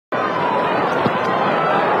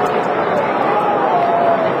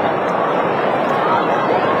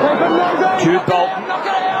Jude Bolton.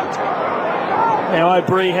 Now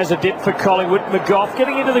O'Brien has a dip for Collingwood. McGough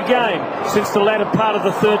getting into the game since the latter part of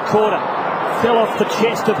the third quarter. Fell off the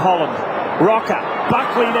chest of Holland. Rocker,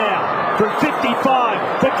 Buckley now from 55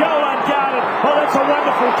 to goal unguarded. Oh, that's a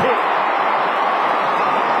wonderful kick.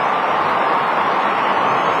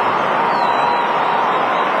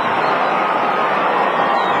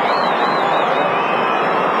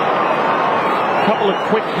 Couple of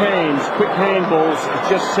quick handballs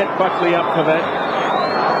just set Buckley up for that.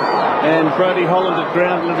 And Brodie Holland at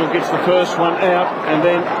ground level gets the first one out, and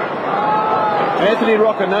then Anthony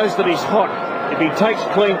Rocker knows that he's hot. If he takes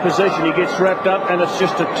clean possession, he gets wrapped up, and it's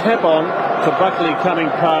just a tap on to Buckley coming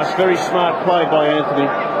past. Very smart play by Anthony,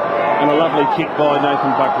 and a lovely kick by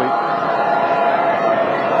Nathan Buckley.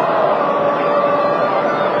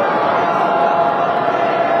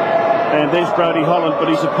 And there's Brodie Holland, but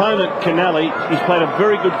his opponent, Canali, he's played a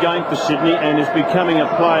very good game for Sydney and is becoming a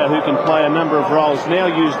player who can play a number of roles, now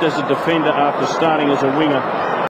used as a defender after starting as a winger.